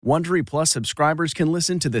Wondery Plus subscribers can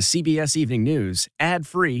listen to the CBS Evening News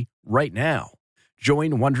ad-free right now.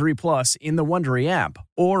 Join Wondery Plus in the Wondery app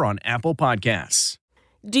or on Apple Podcasts.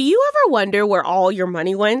 Do you ever wonder where all your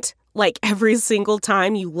money went? Like every single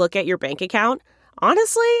time you look at your bank account?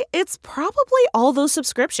 Honestly, it's probably all those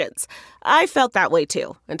subscriptions. I felt that way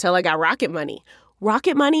too, until I got Rocket Money.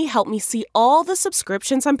 Rocket Money helped me see all the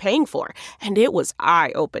subscriptions I'm paying for, and it was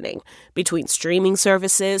eye-opening. Between streaming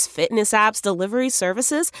services, fitness apps, delivery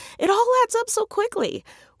services, it all adds up so quickly.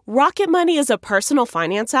 Rocket Money is a personal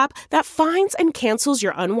finance app that finds and cancels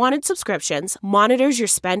your unwanted subscriptions, monitors your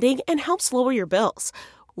spending, and helps lower your bills.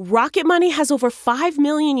 Rocket Money has over 5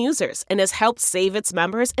 million users and has helped save its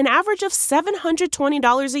members an average of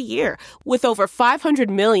 $720 a year, with over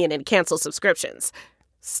 500 million in canceled subscriptions.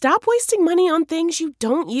 Stop wasting money on things you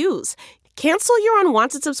don't use. Cancel your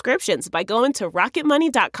unwanted subscriptions by going to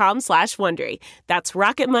rocketmoney.com/Wondery. That's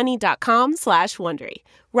rocketmoney.com/Wondery.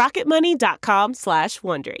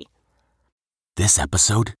 rocketmoney.com/Wondery. This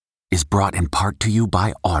episode is brought in part to you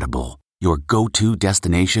by Audible, your go-to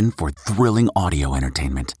destination for thrilling audio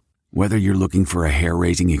entertainment. Whether you're looking for a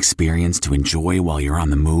hair-raising experience to enjoy while you're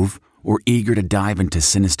on the move or eager to dive into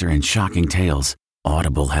sinister and shocking tales,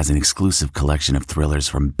 Audible has an exclusive collection of thrillers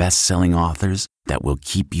from best-selling authors that will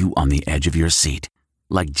keep you on the edge of your seat.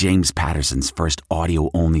 Like James Patterson's first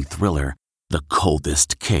audio-only thriller, The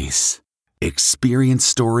Coldest Case. Experience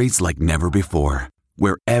stories like never before,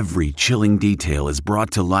 where every chilling detail is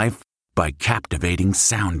brought to life by captivating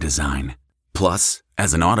sound design. Plus,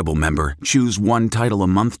 as an Audible member, choose one title a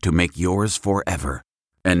month to make yours forever.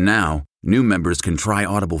 And now, new members can try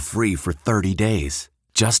Audible free for 30 days.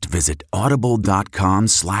 Just visit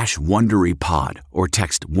audible.com/WonderyPod or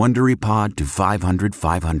text WonderyPod to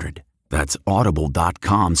 500-500. That's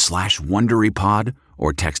audible.com/WonderyPod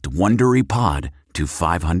or text WonderyPod to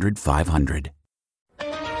 500-500.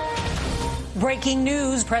 Breaking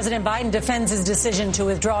news. President Biden defends his decision to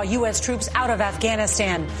withdraw U.S. troops out of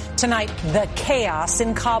Afghanistan. Tonight, the chaos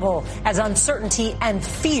in Kabul as uncertainty and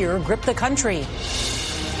fear grip the country.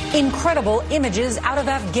 Incredible images out of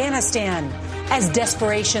Afghanistan as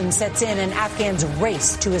desperation sets in and Afghans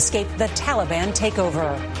race to escape the Taliban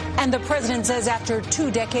takeover. And the president says after 2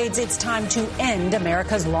 decades, it's time to end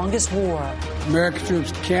America's longest war. American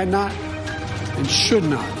troops cannot and should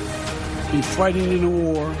not be fighting in a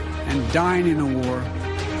war and dying in a war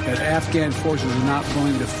that Afghan forces are not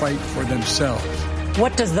willing to fight for themselves.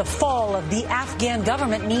 What does the fall of the Afghan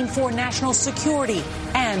government mean for national security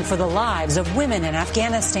and for the lives of women in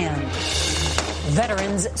Afghanistan?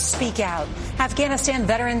 Veterans speak out. Afghanistan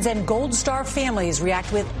veterans and Gold Star families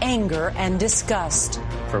react with anger and disgust.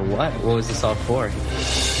 For what? What was this all for?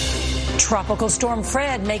 Tropical storm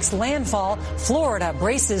Fred makes landfall. Florida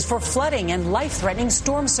braces for flooding and life-threatening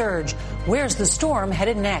storm surge. Where's the storm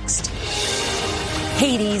headed next?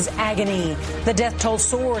 Haiti's agony. The death toll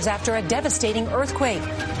soars after a devastating earthquake.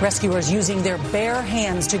 Rescuers using their bare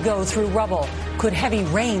hands to go through rubble. Could heavy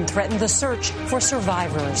rain threaten the search for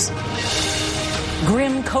survivors?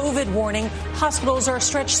 Grim COVID warning. Hospitals are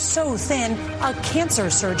stretched so thin, a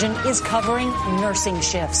cancer surgeon is covering nursing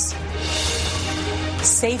shifts.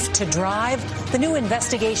 Safe to drive? The new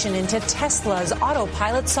investigation into Tesla's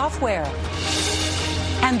autopilot software.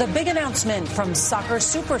 And the big announcement from soccer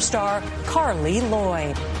superstar Carly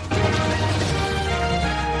Lloyd.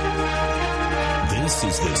 This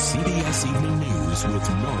is the CBS Evening News with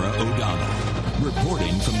Norah O'Donnell,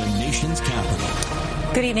 reporting from the nation's capital.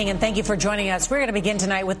 Good evening, and thank you for joining us. We're going to begin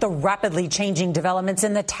tonight with the rapidly changing developments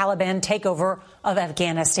in the Taliban takeover of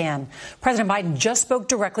Afghanistan. President Biden just spoke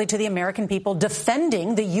directly to the American people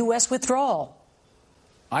defending the U.S. withdrawal.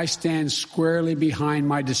 I stand squarely behind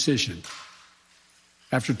my decision.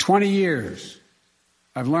 After 20 years,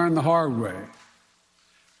 I've learned the hard way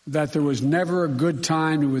that there was never a good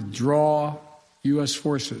time to withdraw U.S.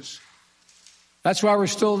 forces. That's why we're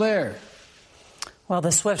still there. Well,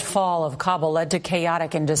 the swift fall of Kabul led to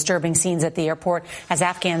chaotic and disturbing scenes at the airport as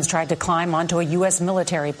Afghans tried to climb onto a U.S.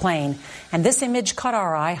 military plane. And this image caught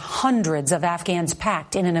our eye, hundreds of Afghans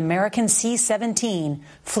packed in an American C-17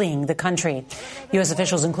 fleeing the country. U.S.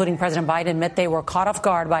 officials, including President Biden, admit they were caught off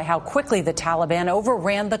guard by how quickly the Taliban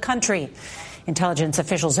overran the country. Intelligence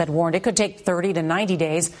officials had warned it could take 30 to 90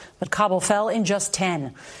 days, but Kabul fell in just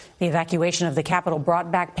 10. The evacuation of the capital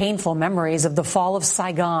brought back painful memories of the fall of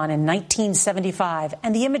Saigon in 1975,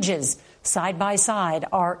 and the images, side by side,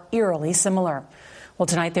 are eerily similar. Well,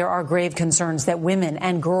 tonight there are grave concerns that women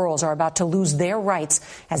and girls are about to lose their rights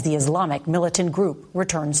as the Islamic militant group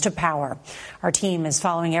returns to power. Our team is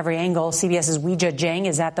following every angle. CBS's Weijia Jiang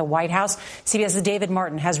is at the White House. CBS's David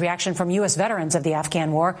Martin has reaction from U.S. veterans of the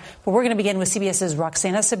Afghan war. But we're going to begin with CBS's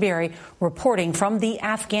Roxana Saberi reporting from the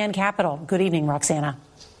Afghan capital. Good evening, Roxana.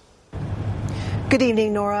 Good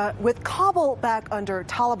evening, Nora. With Kabul back under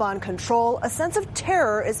Taliban control, a sense of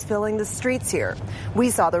terror is filling the streets here. We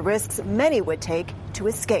saw the risks many would take to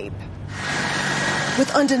escape.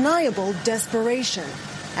 With undeniable desperation,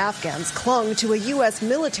 Afghans clung to a U.S.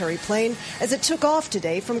 military plane as it took off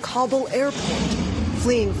today from Kabul airport.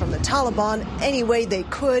 Fleeing from the Taliban any way they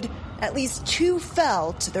could, at least 2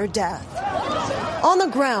 fell to their death. On the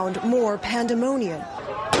ground, more pandemonium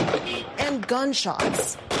and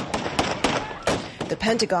gunshots. The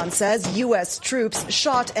Pentagon says U.S. troops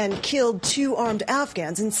shot and killed 2 armed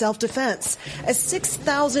Afghans in self-defense, as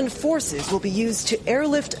 6,000 forces will be used to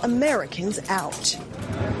airlift Americans out.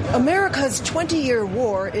 America's 20-year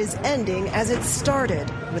war is ending as it started,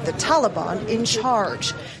 with the Taliban in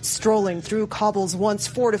charge, strolling through Kabul's once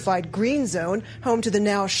fortified green zone, home to the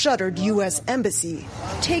now shuttered U.S. embassy,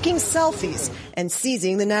 taking selfies and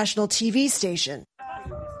seizing the national TV station.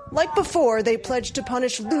 Like before, they pledged to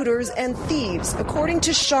punish looters and thieves according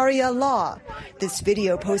to Sharia law. This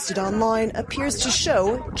video posted online appears to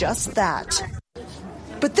show just that.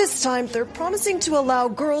 But this time, they're promising to allow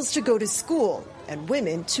girls to go to school and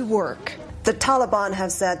women to work. The Taliban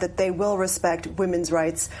have said that they will respect women's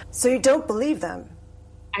rights, so you don't believe them?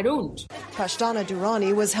 I don't. Pashtana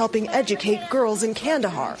Durrani was helping educate girls in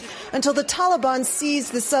Kandahar until the Taliban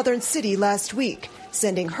seized the southern city last week,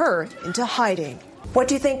 sending her into hiding. What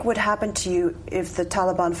do you think would happen to you if the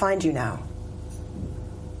Taliban find you now?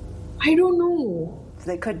 I don't know.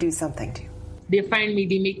 They could do something to you. They find me,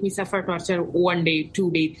 they make me suffer torture 1 day,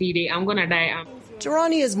 2 day, 3 day. I'm gonna die.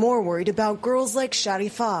 Durrani is more worried about girls like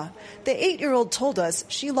Sharifah. The 8-year-old told us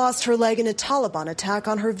she lost her leg in a Taliban attack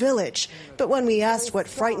on her village. But when we asked what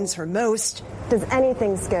frightens her most, does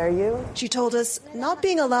anything scare you? She told us not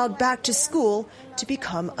being allowed back to school to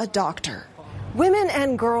become a doctor. Women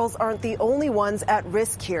and girls aren't the only ones at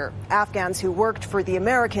risk here. Afghans who worked for the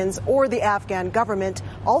Americans or the Afghan government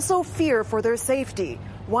also fear for their safety.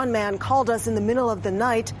 One man called us in the middle of the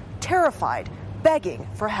night, terrified, begging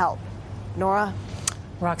for help. Nora?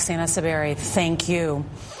 Roxana Saberi, thank you.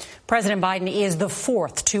 President Biden is the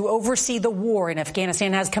 4th to oversee the war in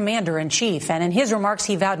Afghanistan as commander-in-chief. And in his remarks,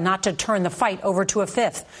 he vowed not to turn the fight over to a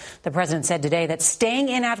 5th. The president said today that staying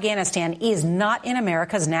in Afghanistan is not in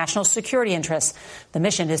America's national security interests. The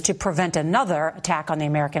mission is to prevent another attack on the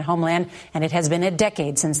American homeland, and it has been a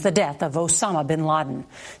decade since the death of Osama bin Laden.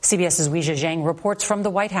 CBS's Weijia Jiang reports from the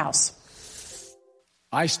White House.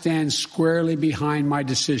 I stand squarely behind my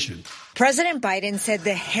decision. President Biden said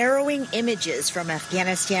the harrowing images from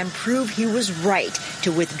Afghanistan prove he was right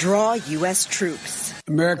to withdraw U.S. troops.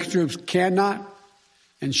 American troops cannot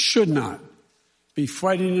and should not be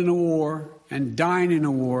fighting in a war and dying in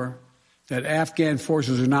a war that Afghan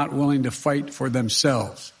forces are not willing to fight for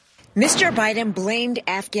themselves. Mr. Biden blamed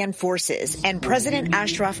Afghan forces and President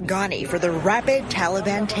Ashraf Ghani for the rapid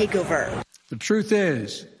Taliban takeover. The truth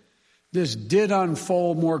is, this did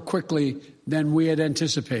unfold more quickly than we had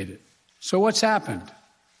anticipated. So what's happened?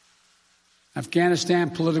 Afghanistan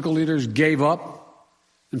political leaders gave up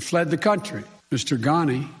and fled the country. Mr.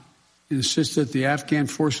 Ghani insisted the Afghan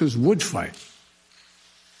forces would fight.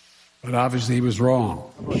 But obviously he was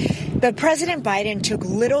wrong. But President Biden took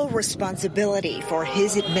little responsibility for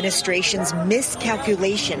his administration's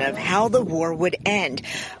miscalculation of how the war would end,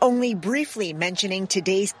 only briefly mentioning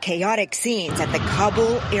today's chaotic scenes at the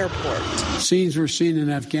Kabul airport. Scenes we're seeing in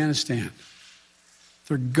Afghanistan,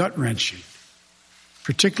 they're gut-wrenching,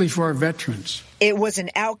 particularly for our veterans. It was an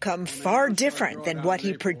outcome far different than what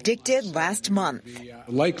he predicted last month. The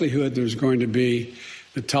likelihood there's going to be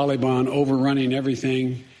the Taliban overrunning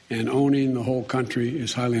everything and owning the whole country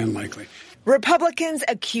is highly unlikely. Republicans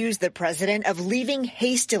accuse the president of leaving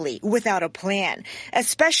hastily without a plan,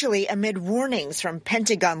 especially amid warnings from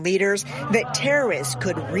Pentagon leaders that terrorists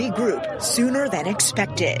could regroup sooner than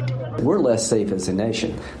expected. We're less safe as a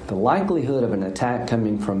nation. The likelihood of an attack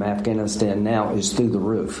coming from Afghanistan now is through the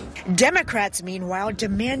roof. Democrats, meanwhile,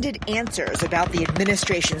 demanded answers about the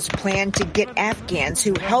administration's plan to get Afghans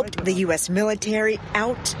who helped the U.S. military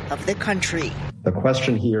out of the country. The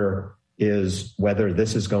question here is whether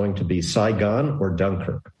this is going to be Saigon or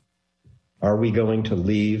Dunkirk. Are we going to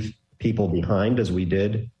leave people behind as we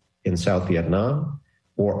did in South Vietnam,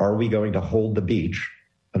 or are we going to hold the beach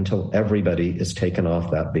until everybody is taken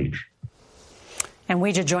off that beach? And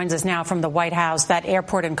Weija joins us now from the White House. That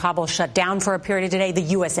airport in Kabul shut down for a period today. The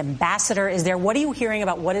U.S. ambassador is there. What are you hearing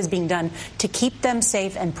about what is being done to keep them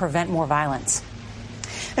safe and prevent more violence?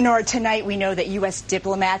 Nora, tonight we know that U.S.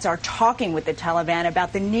 diplomats are talking with the Taliban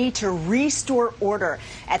about the need to restore order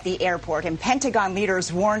at the airport. And Pentagon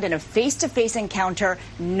leaders warned in a face-to-face encounter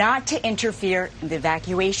not to interfere in the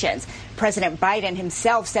evacuations. President Biden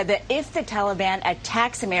himself said that if the Taliban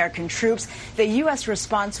attacks American troops, the U.S.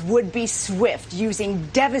 response would be swift, using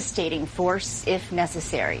devastating force if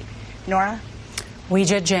necessary. Nora?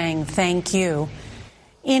 Weija Jiang, thank you.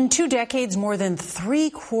 In 2 decades, more than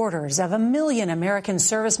 750,000 American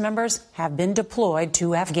service members have been deployed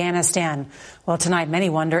to Afghanistan. Well, tonight, many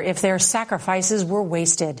wonder if their sacrifices were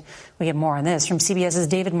wasted. We get more on this from CBS's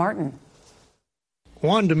David Martin.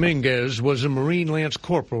 Juan Dominguez was a Marine Lance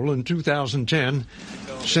Corporal in 2010,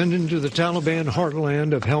 sent into the Taliban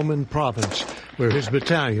heartland of Helmand Province, where his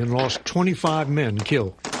battalion lost 25 men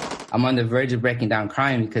killed. I'm on the verge of breaking down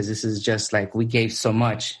crying because this is just like we gave so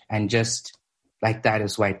much and just like that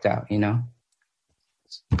is wiped out, you know?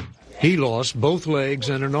 He lost both legs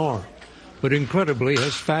and an arm, but incredibly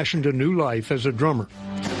has fashioned a new life as a drummer.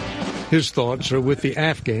 His thoughts are with the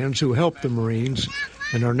Afghans who helped the Marines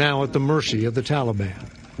and are now at the mercy of the Taliban.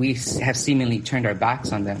 We have seemingly turned our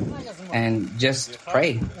backs on them and just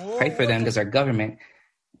pray for them because our government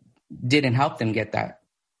didn't help them get that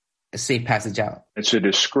safe passage out. It's a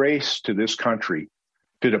disgrace to this country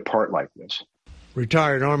to depart like this.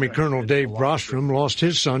 Retired Army Colonel Dave Brostrom lost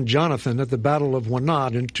his son Jonathan at the Battle of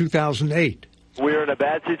Wanad in 2008. We're in a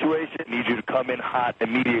bad situation. Need you to come in hot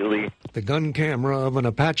immediately. The gun camera of an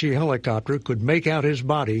Apache helicopter could make out his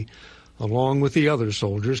body, along with the other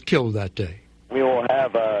soldiers killed that day. We will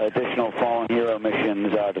have additional fallen hero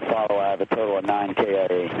missions to follow. I have a total of 9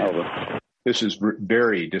 KIA. Over. This is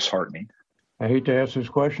very disheartening. I hate to ask this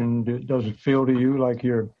question. Does it feel to you like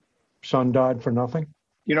your son died for nothing?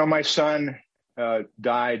 You know, my son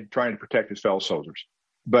died trying to protect his fellow soldiers.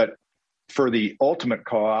 But for the ultimate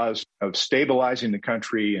cause of stabilizing the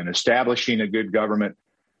country and establishing a good government,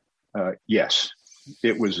 yes,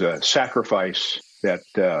 it was a sacrifice that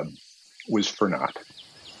was for naught.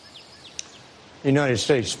 The United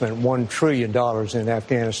States spent $1 trillion in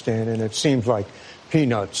Afghanistan, and it seems like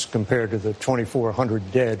peanuts compared to the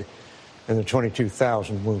 2,400 dead and the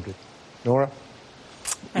 22,000 wounded. Nora?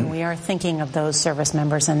 And we are thinking of those service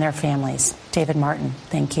members and their families. David Martin,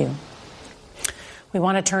 thank you. We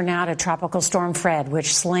want to turn now to Tropical Storm Fred,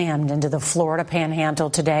 which slammed into the Florida Panhandle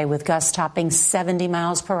today with gusts topping 70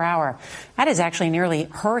 miles per hour. That is actually nearly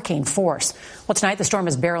hurricane force. Well, tonight the storm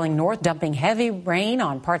is barreling north, dumping heavy rain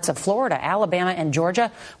on parts of Florida, Alabama, and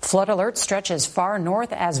Georgia. Flood alerts stretch as far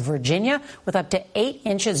north as Virginia, with up to 8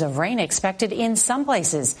 inches of rain expected in some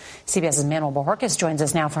places. CBS's Manuel Bojorquez joins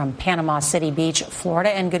us now from Panama City Beach,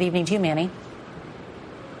 Florida. And good evening to you, Manny.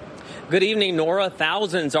 Good evening, Nora.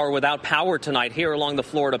 Thousands are without power tonight here along the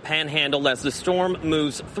Florida Panhandle as the storm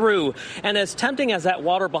moves through. And as tempting as that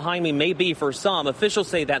water behind me may be for some, officials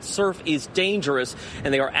say that surf is dangerous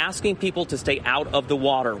and they are asking people to stay out of the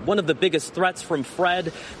water. One of the biggest threats from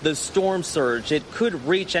Fred, the storm surge. It could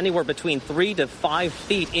reach anywhere between 3 to 5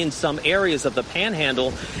 feet in some areas of the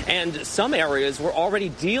Panhandle. And some areas were already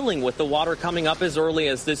dealing with the water coming up as early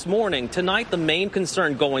as this morning. Tonight, the main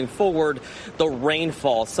concern going forward, the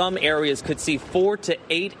rainfall. Some areas could see 4 to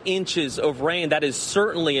 8 inches of rain. That is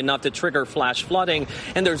certainly enough to trigger flash flooding.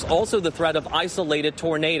 And there's also the threat of isolated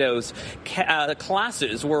tornadoes.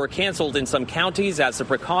 Classes were canceled in some counties as a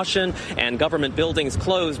precaution and government buildings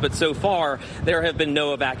closed. But so far, there have been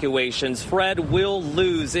no evacuations. Fred will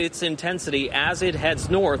lose its intensity as it heads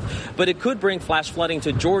north, but it could bring flash flooding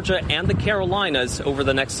to Georgia and the Carolinas over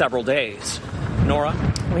the next several days. Nora?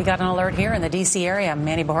 We got an alert here in the D.C. area.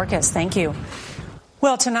 Manny Bojorquez, thank you.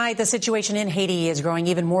 Well, tonight, the situation in Haiti is growing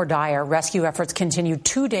even more dire. Rescue efforts continue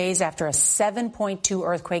 2 days after a 7.2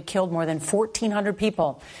 earthquake killed more than 1,400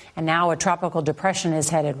 people. And now a tropical depression is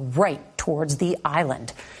headed right towards the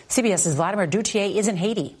island. CBS's Vladimir Duthier is in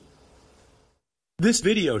Haiti. This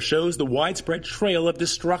video shows the widespread trail of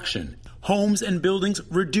destruction. Homes and buildings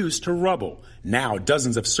reduced to rubble. Now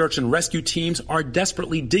dozens of search and rescue teams are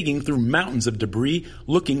desperately digging through mountains of debris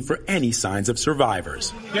looking for any signs of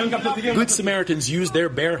survivors. Good Samaritans used their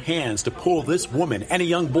bare hands to pull this woman and a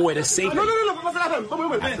young boy to safety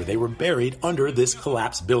after they were buried under this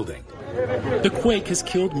collapsed building. The quake has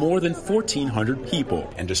killed more than 1,400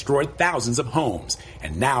 people and destroyed thousands of homes.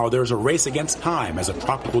 And now there's a race against time as a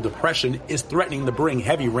tropical depression is threatening to bring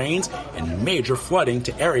heavy rains and major flooding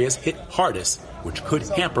to areas hit hardest, which could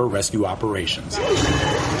hamper rescue operations.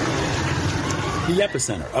 The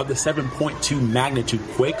epicenter of the 7.2 magnitude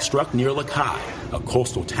quake struck near Lakai, a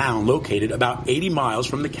coastal town located about 80 miles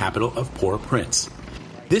from the capital of Port-au-Prince.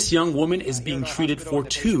 This young woman is being treated for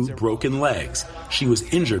 2 broken legs. She was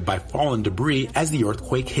injured by fallen debris as the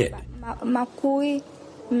earthquake hit.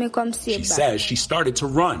 She says she started to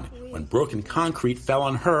run when broken concrete fell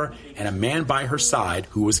on her and a man by her side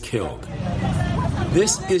who was killed.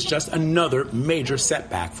 This is just another major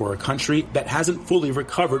setback for a country that hasn't fully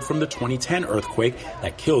recovered from the 2010 earthquake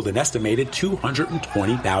that killed an estimated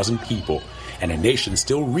 220,000 people, and a nation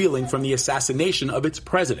still reeling from the assassination of its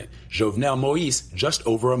president, Jovenel Moïse, just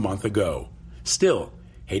over a month ago. Still,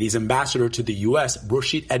 Haiti's ambassador to the U.S.,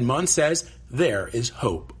 Brochit Edmond, says there is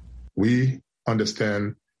hope. We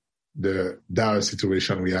understand the dire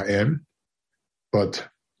situation we are in, but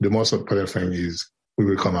the most important thing is we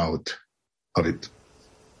will come out of it.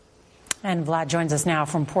 And Vlad joins us now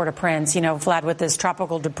from Port-au-Prince. You know, Vlad, with this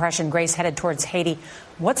tropical depression, Grace, headed towards Haiti,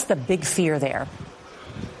 what's the big fear there?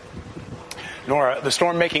 Nora, the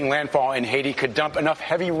storm making landfall in Haiti could dump enough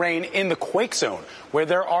heavy rain in the quake zone, where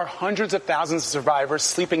there are hundreds of thousands of survivors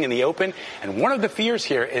sleeping in the open. And one of the fears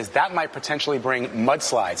here is that might potentially bring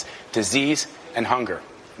mudslides, disease, and hunger.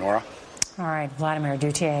 Nora? All right, Vladimir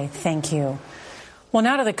Duthier, thank you. Well,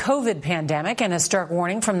 now to the COVID pandemic and a stark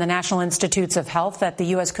warning from the National Institutes of Health that the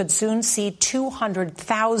U.S. could soon see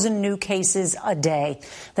 200,000 new cases a day.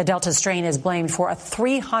 The Delta strain is blamed for a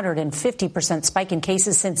 350% spike in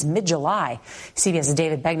cases since mid-July. CBS's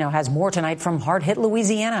David Begnaud has more tonight from hard-hit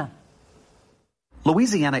Louisiana.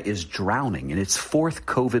 Louisiana is drowning in its 4th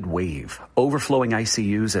COVID wave. Overflowing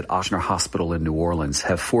ICUs at Ochsner Hospital in New Orleans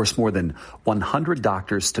have forced more than 100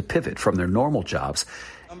 doctors to pivot from their normal jobs,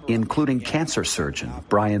 including cancer surgeon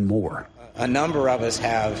Brian Moore. A number of us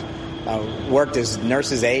have worked as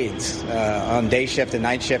nurses' aides on day shift and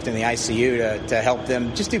night shift in the ICU to help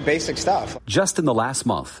them just do basic stuff. Just in the last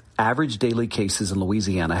month, average daily cases in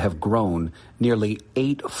Louisiana have grown nearly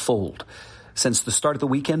 8-fold. Since the start of the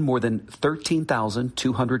weekend, more than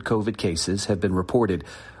 13,200 COVID cases have been reported,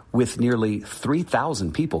 with nearly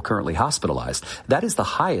 3,000 people currently hospitalized. That is the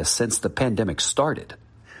highest since the pandemic started.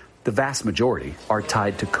 The vast majority are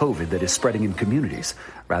tied to COVID that is spreading in communities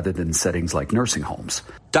rather than settings like nursing homes.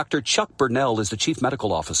 Dr. Chuck Burnell is the chief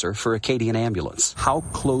medical officer for Acadian Ambulance. How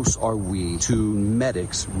close are we to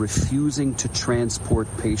medics refusing to transport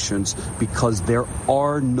patients because there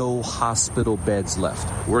are no hospital beds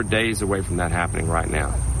left? We're days away from that happening right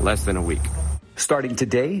now, less than a week. Starting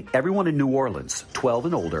today, everyone in New Orleans, 12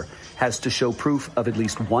 and older, has to show proof of at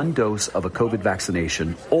least 1 dose of a COVID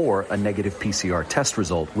vaccination or a negative PCR test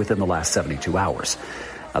result within the last 72 hours.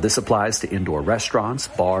 Now, this applies to indoor restaurants,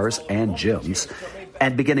 bars, and gyms.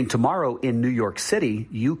 And beginning tomorrow in New York City,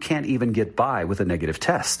 you can't even get by with a negative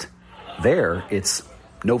test. There, it's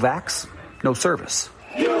no vax, no service.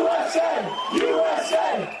 USA!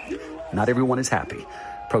 USA! Not everyone is happy.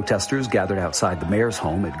 Protesters gathered outside the mayor's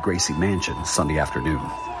home at Gracie Mansion Sunday afternoon.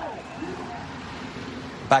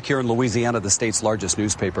 Back here in Louisiana, the state's largest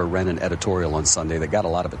newspaper ran an editorial on Sunday that got a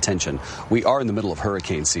lot of attention. We are in the middle of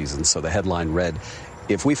hurricane season, so the headline read,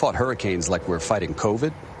 "If we fought hurricanes like we're fighting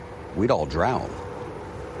COVID, we'd all drown."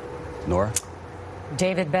 Nora?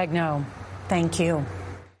 David Begnaud, thank you.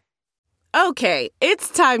 Okay, it's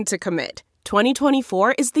time to commit.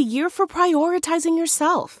 2024 is the year for prioritizing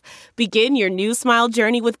yourself. Begin your new smile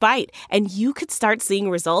journey with Byte, and you could start seeing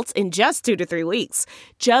results in just 2 to 3 weeks.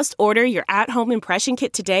 Just order your at-home impression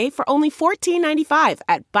kit today for only $14.95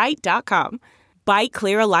 at Byte.com. Byte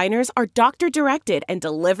clear aligners are doctor-directed and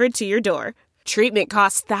delivered to your door. Treatment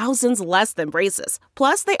costs thousands less than braces.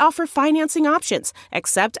 Plus, they offer financing options,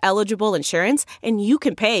 accept eligible insurance, and you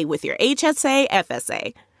can pay with your HSA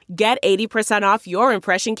FSA. Get 80% off your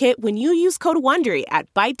impression kit when you use code WONDERY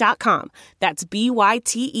at Byte.com. That's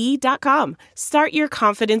BYTE.com. Start your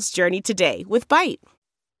confidence journey today with Byte.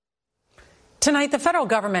 Tonight, the federal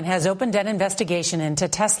government has opened an investigation into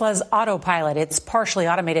Tesla's Autopilot, its partially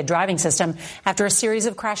automated driving system, after a series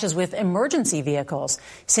of crashes with emergency vehicles.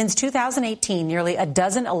 Since 2018, nearly a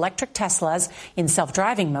dozen electric Teslas in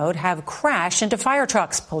self-driving mode have crashed into fire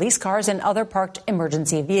trucks, police cars, and other parked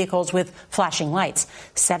emergency vehicles with flashing lights.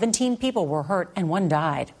 17 people were hurt and 1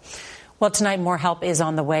 died. Well, tonight, more help is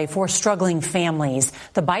on the way for struggling families.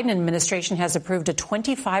 The Biden administration has approved a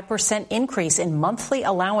 25% increase in monthly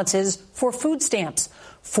allowances for food stamps.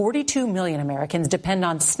 42 million Americans depend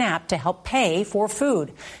on SNAP to help pay for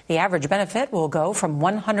food. The average benefit will go from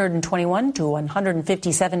 $121 to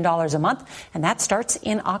 $157 a month, and that starts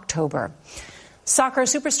in October. Soccer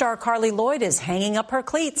superstar Carly Lloyd is hanging up her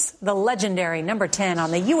cleats. The legendary number 10 on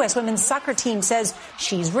the U.S. women's soccer team says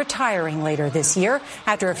she's retiring later this year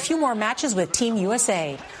after a few more matches with Team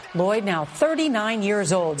USA. Lloyd, now 39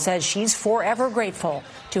 years old, says she's forever grateful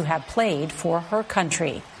to have played for her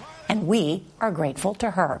country. And we are grateful to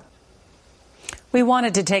her. We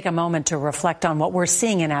wanted to take a moment to reflect on what we're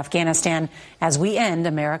seeing in Afghanistan as we end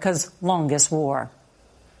America's longest war.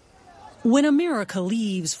 When America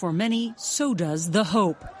leaves, for many, so does the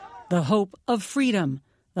hope of freedom,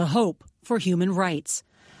 the hope for human rights.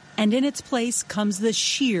 And in its place comes the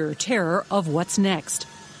sheer terror of what's next.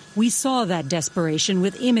 We saw that desperation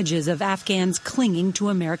with images of Afghans clinging to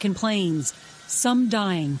American planes, some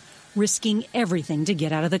dying, risking everything to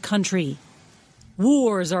get out of the country.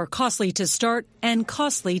 Wars are costly to start and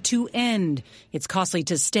costly to end. It's costly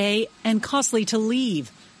to stay and costly to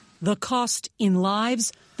leave. The cost in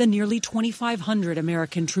lives, the nearly 2,500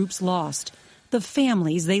 American troops lost, the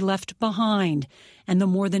families they left behind, and the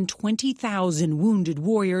more than 20,000 wounded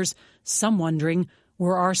warriors, some wondering,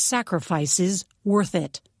 were our sacrifices worth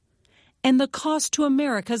it? And the cost to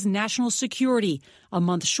America's national security, a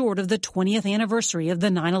month short of the 20th anniversary of the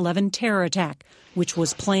 9/11 terror attack, which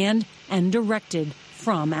was planned and directed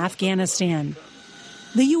from Afghanistan.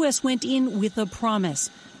 The U.S. went in with a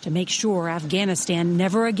promise to make sure Afghanistan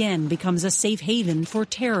never again becomes a safe haven for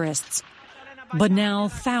terrorists. But now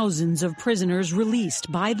thousands of prisoners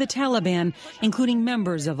released by the Taliban, including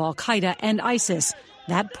members of Al-Qaeda and ISIS,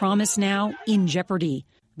 that promise now in jeopardy.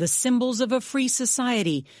 The symbols of a free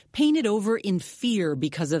society painted over in fear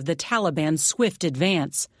because of the Taliban's swift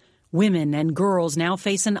advance. Women and girls now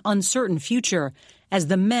face an uncertain future as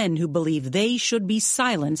the men who believe they should be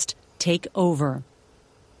silenced take over.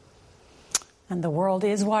 And the world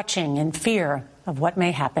is watching in fear of what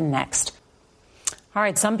may happen next. All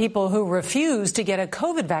right, some people who refuse to get a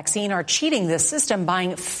COVID vaccine are cheating the system,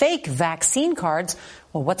 buying fake vaccine cards.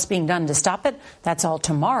 Well, what's being done to stop it? That's all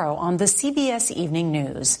tomorrow on the CBS Evening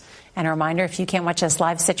News. And a reminder, if you can't watch us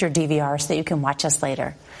live, set your DVR so that you can watch us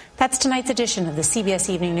later. That's tonight's edition of the CBS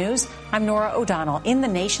Evening News. I'm Norah O'Donnell in the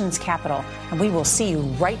nation's capital, and we will see you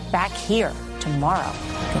right back here tomorrow.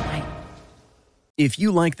 Good night. If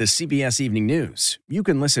you like the CBS Evening News, you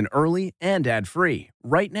can listen early and ad-free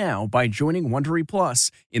right now by joining Wondery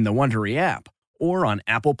Plus in the Wondery app or on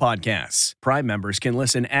Apple Podcasts. Prime members can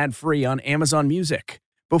listen ad-free on Amazon Music.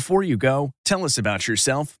 Before you go, tell us about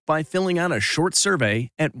yourself by filling out a short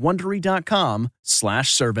survey at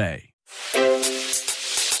Wondery.com/survey.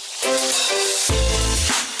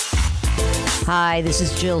 Hi, this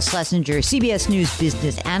is Jill Schlesinger, CBS News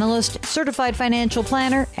business analyst, certified financial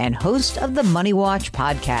planner, and host of the Money Watch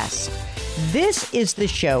podcast. This is the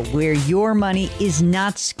show where your money is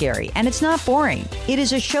not scary and it's not boring. It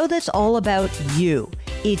is a show that's all about you.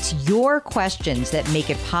 It's your questions that make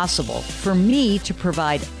it possible for me to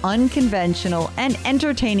provide unconventional and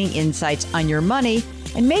entertaining insights on your money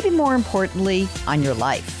and maybe more importantly, on your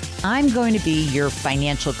life. I'm going to be your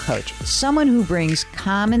financial coach, someone who brings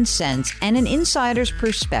common sense and an insider's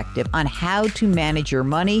perspective on how to manage your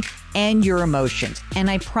money and your emotions. And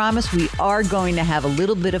I promise we are going to have a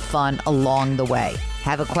little bit of fun along the way.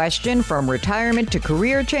 Have a question from retirement to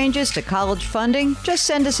career changes to college funding? Just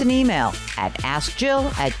send us an email at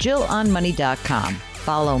askjill@jillonmoney.com.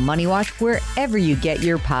 Follow Money Watch wherever you get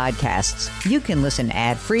your podcasts. You can listen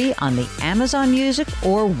ad-free on the Amazon Music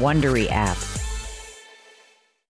or Wondery app.